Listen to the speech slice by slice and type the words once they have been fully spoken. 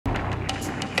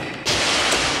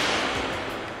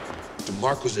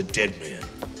DeMarco's a dead man.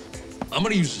 I'm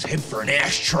gonna use his head for an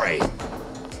ashtray.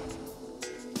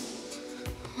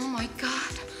 Oh my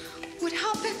God, what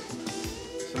happened?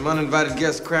 Some uninvited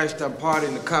guests crashed our party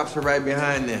and the cops are right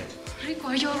behind them. Rico,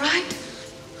 are you all right?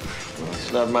 Well,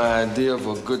 it's not my idea of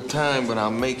a good time, but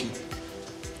I'll make it.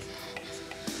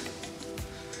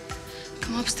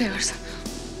 Come upstairs.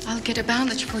 I'll get a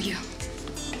bandage for you.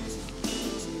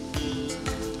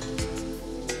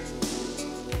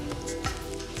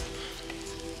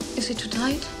 Is it too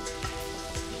tight?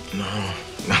 No,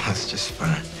 it's just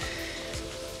fine.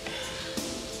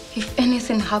 If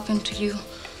anything happened to you,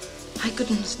 I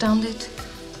couldn't stand it.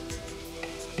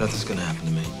 Nothing's gonna happen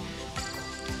to me.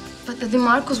 But the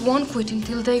DeMarcos won't quit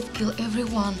until they've killed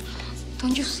everyone.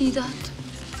 Don't you see that?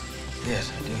 Yes,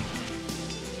 I do.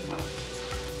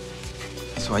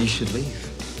 That's why you should leave.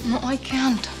 No, I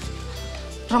can't.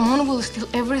 Ramon will steal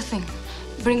everything,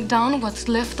 bring down what's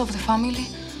left of the family.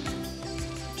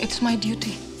 It's my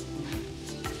duty.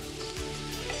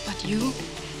 But you?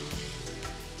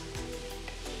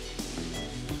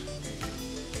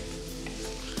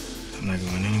 I'm not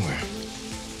going anywhere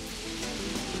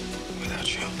without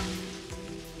you.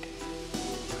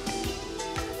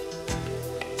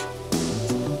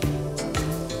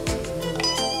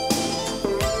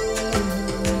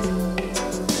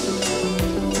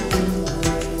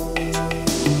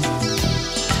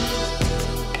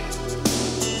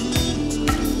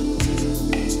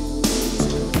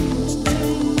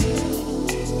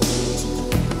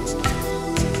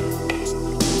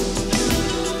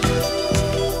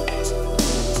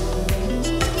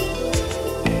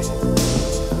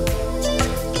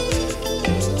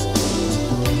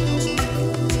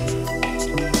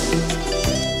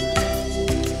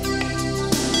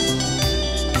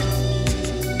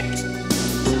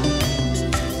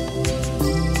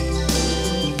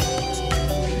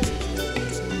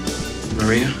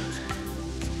 Maria,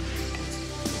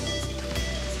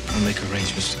 I'll make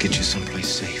arrangements to get you someplace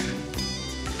safe.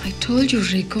 I told you,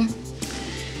 Rico. And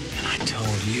I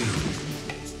told you,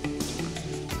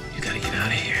 you gotta get out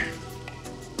of here.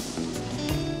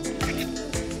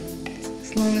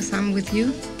 As long as I'm with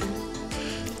you.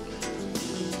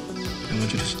 I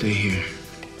want you to stay here.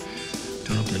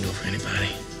 Don't open the door for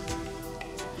anybody.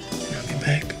 And I'll be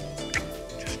back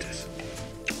just as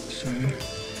soon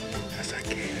as I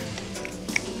can.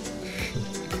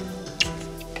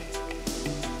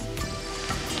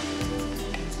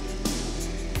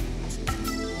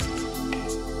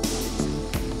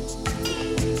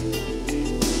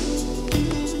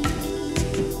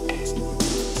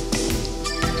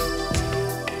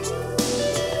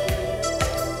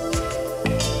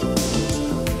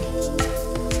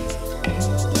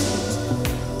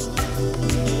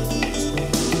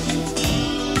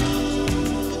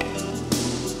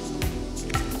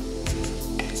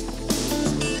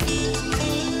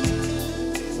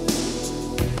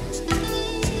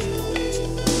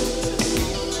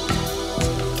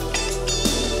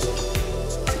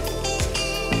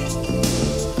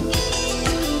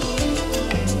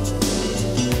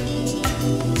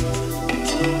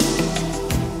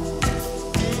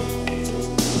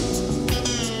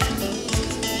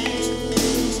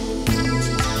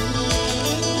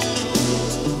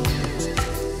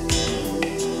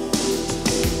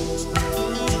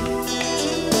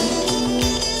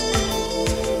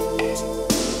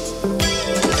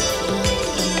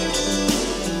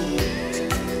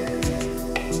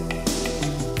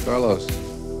 Carlos, you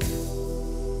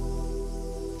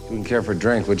wouldn't care for a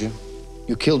drink, would you?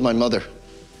 You killed my mother.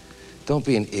 Don't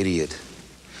be an idiot.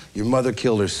 Your mother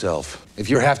killed herself. If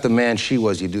you're half the man she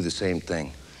was, you'd do the same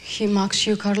thing. He mocks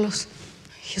you, Carlos.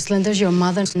 He slanders your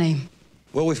mother's name.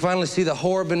 Well, we finally see the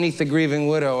whore beneath the grieving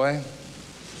widow, eh?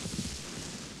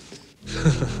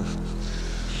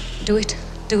 Do it.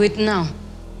 Do it now.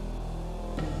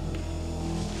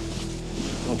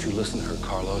 Don't you listen to her,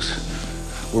 Carlos.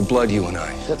 We're blood, you and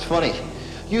I. That's funny.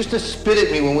 You used to spit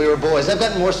at me when we were boys. I've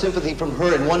gotten more sympathy from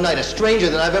her in one night, a stranger,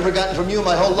 than I've ever gotten from you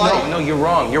my whole life. No, you're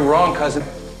wrong. You're wrong, cousin.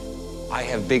 I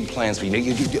have big plans for you.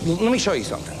 Let me show you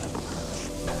something.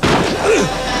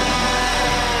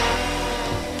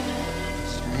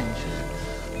 Strange.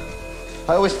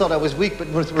 I always thought I was weak, but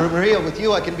with Maria, with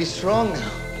you, I can be strong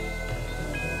now.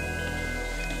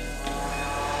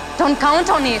 Don't count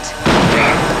on it.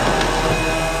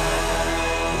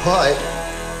 Why?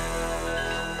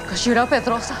 Because you're a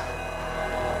Pedrosa.